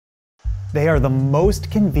They are the most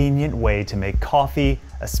convenient way to make coffee,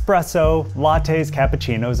 espresso, lattes,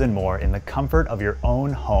 cappuccinos, and more in the comfort of your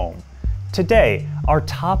own home. Today, our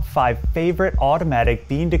top 5 favorite automatic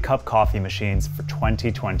bean-to-cup coffee machines for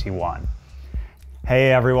 2021.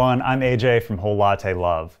 Hey everyone, I'm AJ from Whole Latte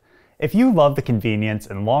Love. If you love the convenience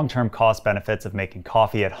and long-term cost benefits of making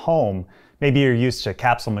coffee at home, maybe you're used to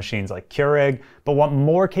capsule machines like Keurig, but want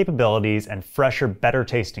more capabilities and fresher,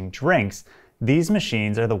 better-tasting drinks, these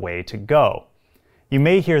machines are the way to go. You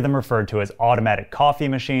may hear them referred to as automatic coffee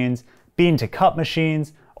machines, bean-to-cup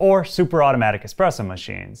machines, or super automatic espresso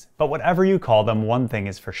machines. But whatever you call them, one thing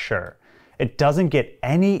is for sure. It doesn't get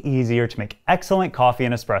any easier to make excellent coffee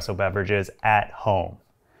and espresso beverages at home.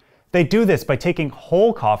 They do this by taking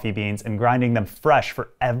whole coffee beans and grinding them fresh for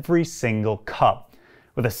every single cup,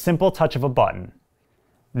 with a simple touch of a button.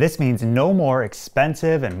 This means no more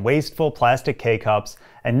expensive and wasteful plastic K-cups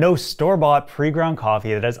and no store-bought pre-ground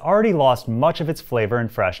coffee that has already lost much of its flavor and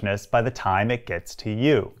freshness by the time it gets to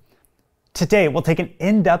you. Today, we'll take an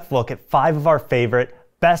in-depth look at 5 of our favorite,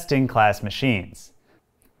 best-in-class machines.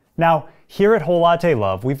 Now, here at Whole Latte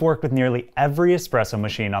Love, we've worked with nearly every espresso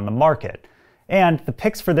machine on the market, and the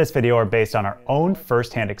picks for this video are based on our own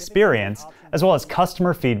first-hand experience, as well as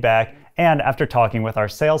customer feedback, and after talking with our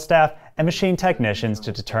sales staff and machine technicians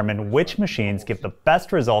to determine which machines give the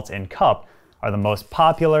best results in cup, are the most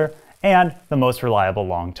popular, and the most reliable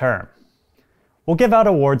long-term. We'll give out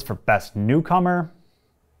awards for Best Newcomer,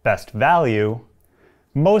 Best Value,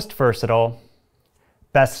 Most Versatile,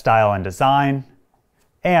 Best Style and Design,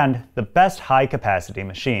 and the Best High-Capacity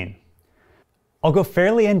Machine. I'll go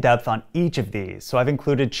fairly in-depth on each of these, so I've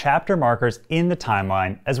included chapter markers in the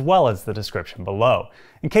timeline as well as the description below,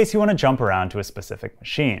 in case you want to jump around to a specific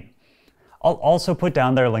machine. I'll also put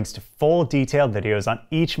down there links to full detailed videos on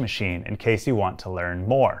each machine in case you want to learn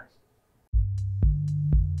more.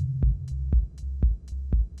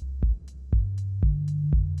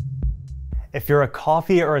 If you're a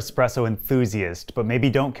coffee or espresso enthusiast but maybe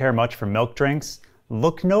don't care much for milk drinks,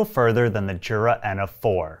 look no further than the Jura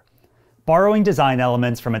ENA4. Borrowing design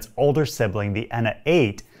elements from its older sibling, the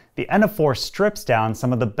ENA8, the ENA4 strips down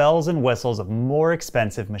some of the bells and whistles of more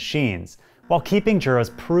expensive machines, while keeping Jura's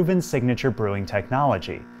proven signature brewing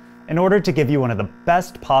technology, in order to give you one of the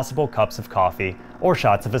best possible cups of coffee or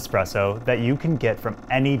shots of espresso that you can get from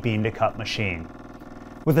any bean-to-cup machine.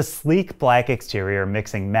 With a sleek black exterior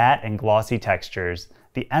mixing matte and glossy textures,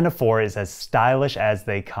 the ENA4 is as stylish as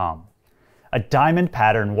they come. A diamond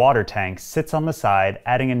pattern water tank sits on the side,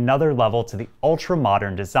 adding another level to the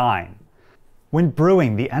ultra-modern design. When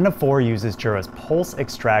brewing, the ENA4 uses Jura's pulse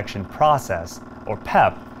extraction process, or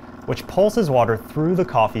PEP, which pulses water through the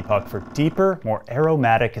coffee puck for deeper, more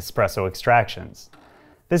aromatic espresso extractions.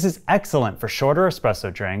 This is excellent for shorter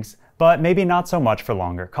espresso drinks, but maybe not so much for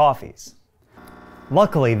longer coffees.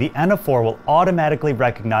 Luckily, the ENA4 will automatically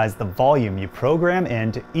recognize the volume you program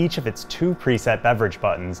into each of its 2 preset beverage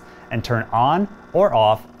buttons and turn on or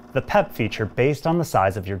off the PEP feature based on the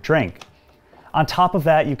size of your drink. On top of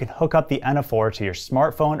that, you can hook up the ENA4 to your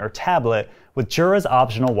smartphone or tablet with Jura's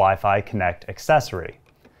optional Wi-Fi Connect accessory.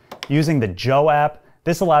 Using the Joe app,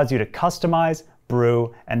 this allows you to customize,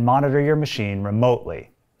 brew, and monitor your machine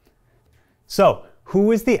remotely. So,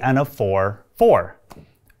 who is the ENA4 for?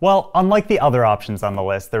 Well, unlike the other options on the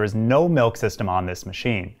list, there is no milk system on this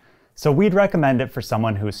machine, so we'd recommend it for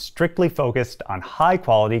someone who's strictly focused on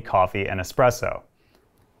high-quality coffee and espresso.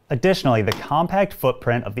 Additionally, the compact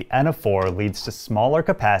footprint of the ENA4 leads to smaller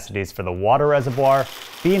capacities for the water reservoir,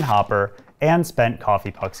 bean hopper, and spent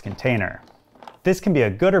coffee pucks container. This can be a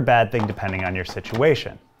good or bad thing depending on your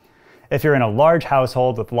situation. If you're in a large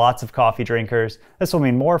household with lots of coffee drinkers, this will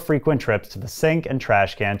mean more frequent trips to the sink and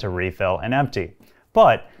trash can to refill and empty.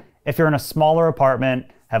 But if you're in a smaller apartment,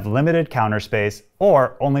 have limited counter space,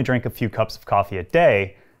 or only drink a few cups of coffee a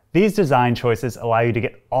day, these design choices allow you to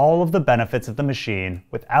get all of the benefits of the machine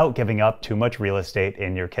without giving up too much real estate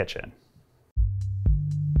in your kitchen.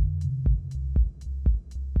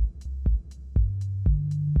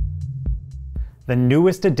 The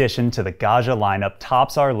newest addition to the Gaggia lineup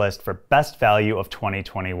tops our list for best value of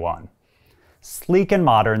 2021. Sleek and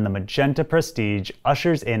modern, the Magenta Prestige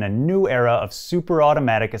ushers in a new era of super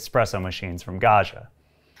automatic espresso machines from Gaggia.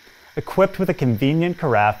 Equipped with a convenient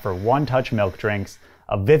carafe for one-touch milk drinks,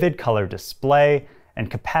 a vivid color display,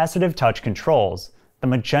 and capacitive touch controls, the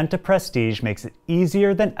Magenta Prestige makes it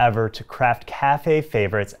easier than ever to craft cafe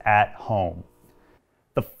favorites at home.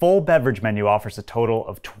 The full beverage menu offers a total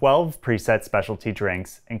of 12 preset specialty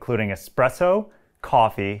drinks, including espresso,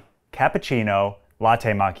 coffee, cappuccino,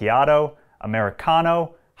 latte macchiato,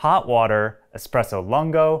 Americano, hot water, espresso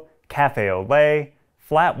lungo, cafe au lait,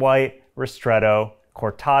 flat white, ristretto,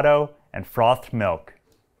 cortado, and frothed milk.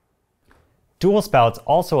 Dual spouts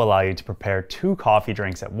also allow you to prepare 2 coffee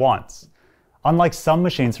drinks at once. Unlike some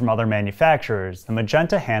machines from other manufacturers, the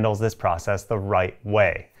Magenta handles this process the right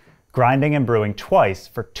way, grinding and brewing twice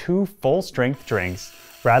for 2 full-strength drinks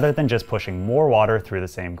rather than just pushing more water through the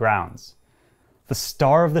same grounds. The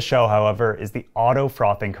star of the show, however, is the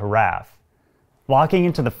auto-frothing carafe. Locking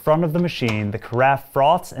into the front of the machine, the carafe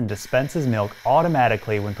froths and dispenses milk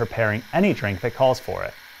automatically when preparing any drink that calls for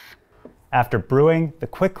it. After brewing, the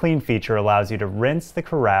Quick Clean feature allows you to rinse the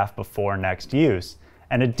carafe before next use,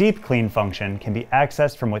 and a Deep Clean function can be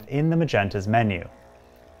accessed from within the Magenta's menu.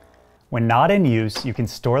 When not in use, you can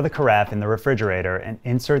store the carafe in the refrigerator and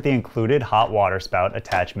insert the included hot water spout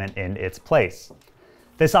attachment in its place.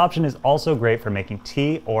 This option is also great for making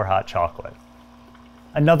tea or hot chocolate.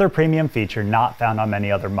 Another premium feature not found on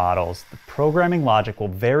many other models, the programming logic will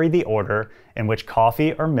vary the order in which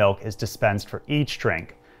coffee or milk is dispensed for each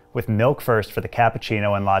drink, with milk first for the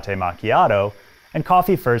cappuccino and latte macchiato, and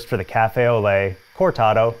coffee first for the cafe au lait,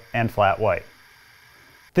 cortado, and flat white.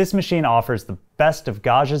 This machine offers the best of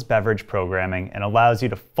Gaggia's beverage programming and allows you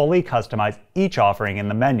to fully customize each offering in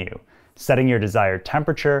the menu, setting your desired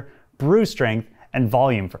temperature, brew strength, and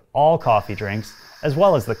volume for all coffee drinks, as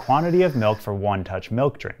well as the quantity of milk for one-touch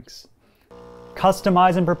milk drinks.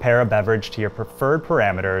 Customize and prepare a beverage to your preferred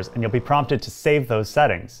parameters, and you'll be prompted to save those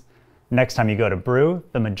settings. Next time you go to brew,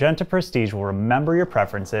 the Magenta Prestige will remember your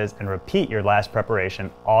preferences and repeat your last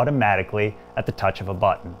preparation automatically at the touch of a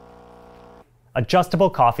button. Adjustable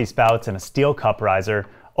coffee spouts and a steel cup riser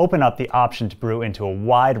open up the option to brew into a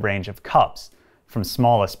wide range of cups, from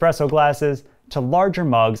small espresso glasses to larger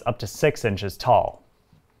mugs up to 6 inches tall.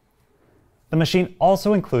 The machine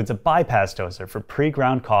also includes a bypass doser for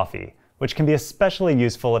pre-ground coffee, which can be especially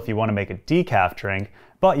useful if you want to make a decaf drink,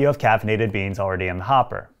 but you have caffeinated beans already in the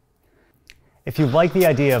hopper. If you like the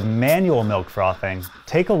idea of manual milk frothing,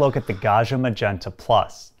 take a look at the Gaggia Magenta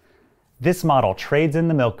Plus. This model trades in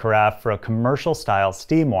the milk carafe for a commercial-style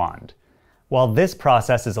steam wand. While this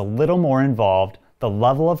process is a little more involved, the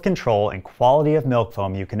level of control and quality of milk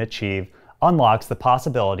foam you can achieve unlocks the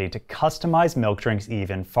possibility to customize milk drinks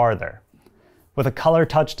even farther. With a color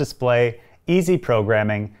touch display, easy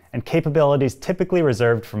programming, and capabilities typically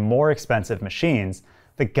reserved for more expensive machines,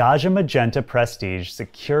 the Gaggia Magenta Prestige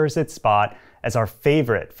secures its spot as our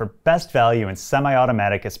favorite for best value in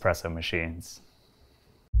semi-automatic espresso machines.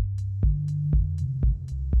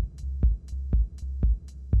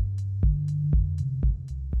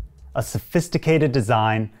 A sophisticated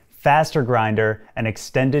design, faster grinder, and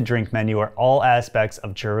extended drink menu are all aspects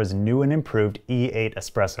of Jura's new and improved E8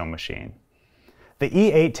 espresso machine. The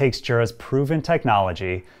E8 takes Jura's proven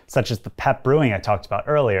technology, such as the PEP brewing I talked about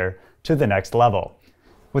earlier, to the next level,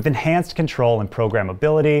 with enhanced control and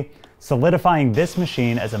programmability, solidifying this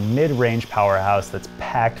machine as a mid-range powerhouse that's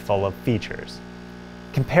packed full of features.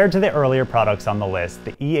 Compared to the earlier products on the list,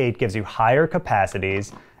 the E8 gives you higher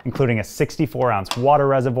capacities, including a 64-ounce water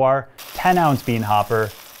reservoir, 10-ounce bean hopper,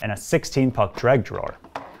 and a 16-puck dreg drawer.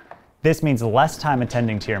 This means less time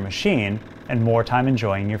attending to your machine and more time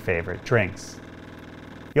enjoying your favorite drinks.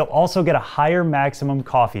 You'll also get a higher maximum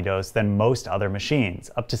coffee dose than most other machines,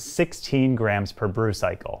 up to 16 grams per brew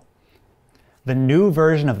cycle. The new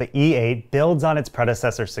version of the E8 builds on its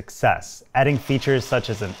predecessor's success, adding features such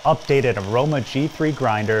as an updated Aroma G3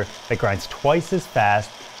 grinder that grinds twice as fast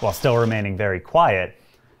while still remaining very quiet,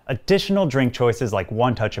 additional drink choices like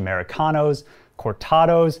one-touch Americanos,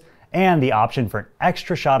 cortados, and the option for an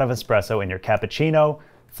extra shot of espresso in your cappuccino,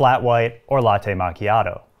 flat white, or latte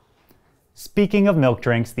macchiato. Speaking of milk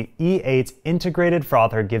drinks, the E8's integrated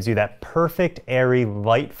frother gives you that perfect, airy,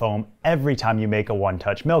 light foam every time you make a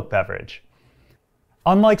one-touch milk beverage.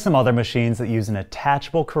 Unlike some other machines that use an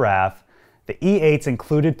attachable carafe, the E8's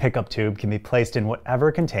included pickup tube can be placed in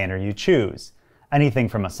whatever container you choose, anything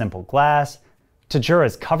from a simple glass, to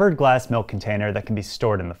Jura's covered glass milk container that can be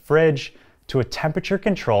stored in the fridge, to a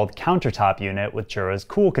temperature-controlled countertop unit with Jura's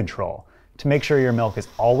cool control to make sure your milk is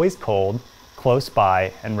always cold, close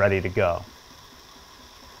by, and ready to go.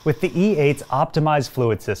 With the E8's optimized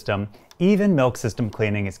fluid system, even milk system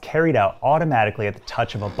cleaning is carried out automatically at the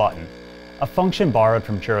touch of a button, a function borrowed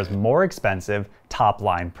from Jura's more expensive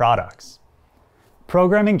top-line products.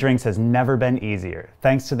 Programming drinks has never been easier,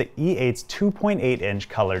 thanks to the E8's 2.8-inch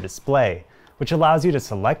color display, which allows you to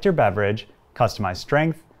select your beverage, customize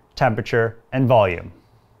strength, temperature, and volume.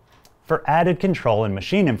 For added control and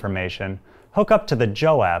machine information, hook up to the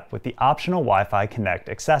Joe app with the optional Wi-Fi Connect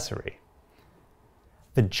accessory.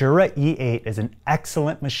 The Jura E8 is an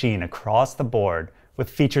excellent machine across the board, with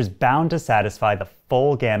features bound to satisfy the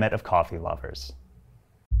full gamut of coffee lovers.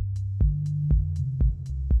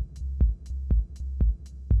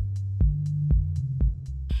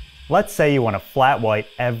 Let's say you want a flat white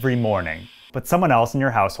every morning, but someone else in your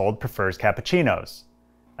household prefers cappuccinos.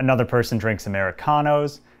 Another person drinks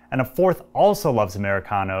Americanos, and a fourth also loves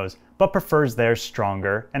Americanos, but prefers theirs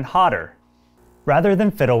stronger and hotter. Rather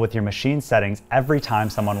than fiddle with your machine settings every time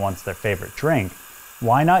someone wants their favorite drink,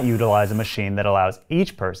 why not utilize a machine that allows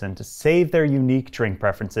each person to save their unique drink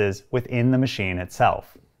preferences within the machine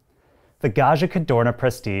itself? The Gaggia Cadorna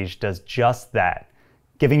Prestige does just that,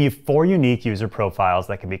 giving you 4 unique user profiles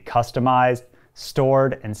that can be customized,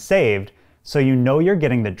 stored, and saved so you know you're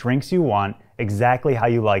getting the drinks you want exactly how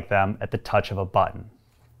you like them at the touch of a button.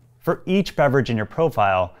 For each beverage in your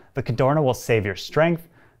profile, the Cadorna will save your strength,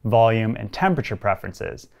 volume, and temperature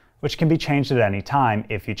preferences, which can be changed at any time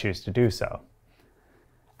if you choose to do so.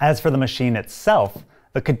 As for the machine itself,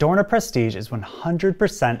 the Cadorna Prestige is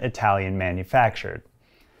 100% Italian manufactured.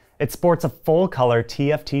 It sports a full-color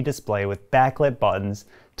TFT display with backlit buttons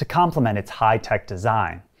to complement its high-tech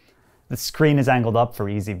design. The screen is angled up for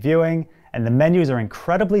easy viewing, and the menus are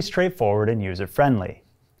incredibly straightforward and user-friendly.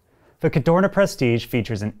 The Cadorna Prestige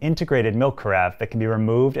features an integrated milk carafe that can be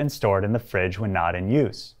removed and stored in the fridge when not in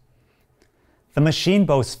use. The machine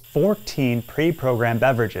boasts 14 pre-programmed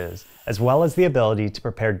beverages, as well as the ability to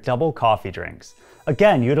prepare double coffee drinks,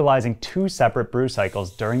 again utilizing 2 separate brew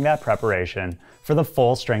cycles during that preparation for the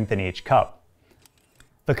full strength in each cup.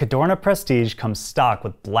 The Cadorna Prestige comes stock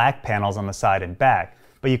with black panels on the side and back,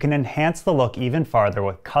 but you can enhance the look even farther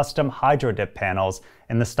with custom hydro dip panels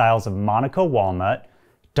in the styles of Monaco Walnut,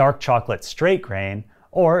 Dark Chocolate Straight Grain,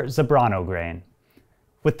 or Zebrano Grain.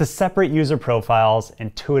 With the separate user profiles,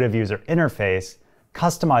 intuitive user interface,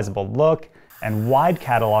 customizable look, and wide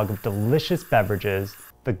catalog of delicious beverages,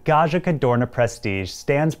 the Gaggia Cadorna Prestige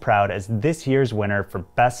stands proud as this year's winner for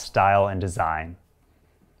Best Style and Design.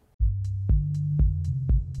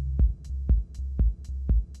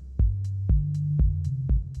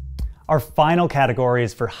 Our final category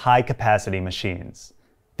is for high-capacity machines.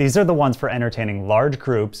 These are the ones for entertaining large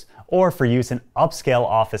groups or for use in upscale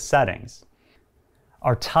office settings.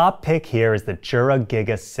 Our top pick here is the Jura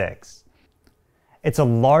GIGA 6. It's a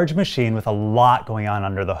large machine with a lot going on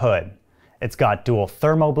under the hood. It's got dual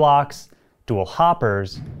thermoblocks, dual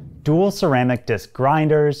hoppers, dual ceramic disc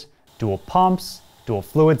grinders, dual pumps, dual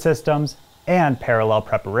fluid systems, and parallel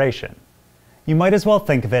preparation. You might as well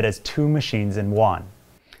think of it as 2 machines in one.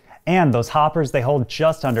 And those hoppers, they hold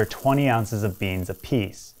just under 20 ounces of beans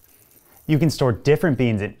apiece. You can store different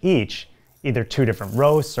beans in each, either 2 different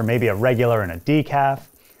roasts or maybe a regular and a decaf.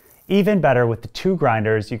 Even better, with the 2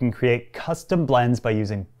 grinders, you can create custom blends by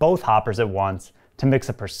using both hoppers at once to mix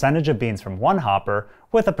a percentage of beans from one hopper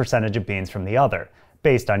with a percentage of beans from the other,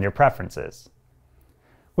 based on your preferences.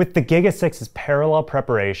 With the GIGA 6's parallel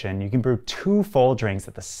preparation, you can brew 2 full drinks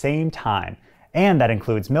at the same time, and that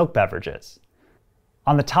includes milk beverages.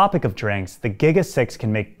 On the topic of drinks, the GIGA 6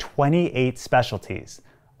 can make 28 specialties,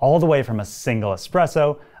 all the way from a single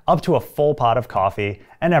espresso up to a full pot of coffee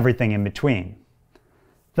and everything in between.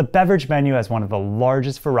 The beverage menu has one of the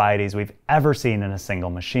largest varieties we've ever seen in a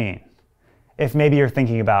single machine. If maybe you're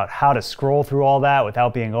thinking about how to scroll through all that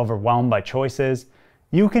without being overwhelmed by choices,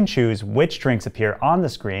 you can choose which drinks appear on the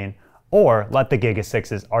screen or let the GIGA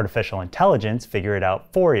 6's artificial intelligence figure it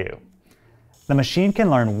out for you. The machine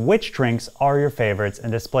can learn which drinks are your favorites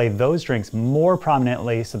and display those drinks more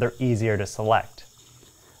prominently so they're easier to select.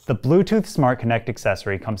 The Bluetooth Smart Connect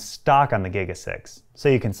accessory comes stock on the GIGA 6, so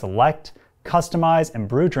you can select, customize, and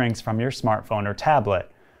brew drinks from your smartphone or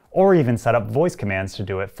tablet, or even set up voice commands to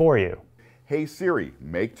do it for you. Hey Siri,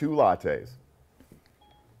 make 2 lattes.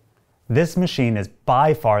 This machine is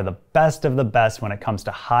by far the best of the best when it comes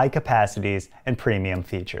to high capacities and premium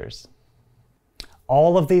features.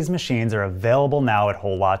 All of these machines are available now at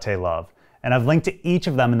Whole Latte Love, and I've linked to each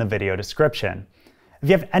of them in the video description. If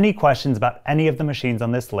you have any questions about any of the machines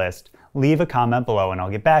on this list, leave a comment below and I'll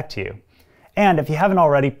get back to you. And if you haven't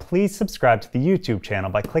already, please subscribe to the YouTube channel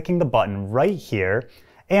by clicking the button right here,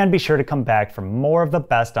 and be sure to come back for more of the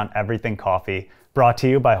best on everything coffee, brought to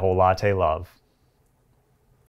you by Whole Latte Love.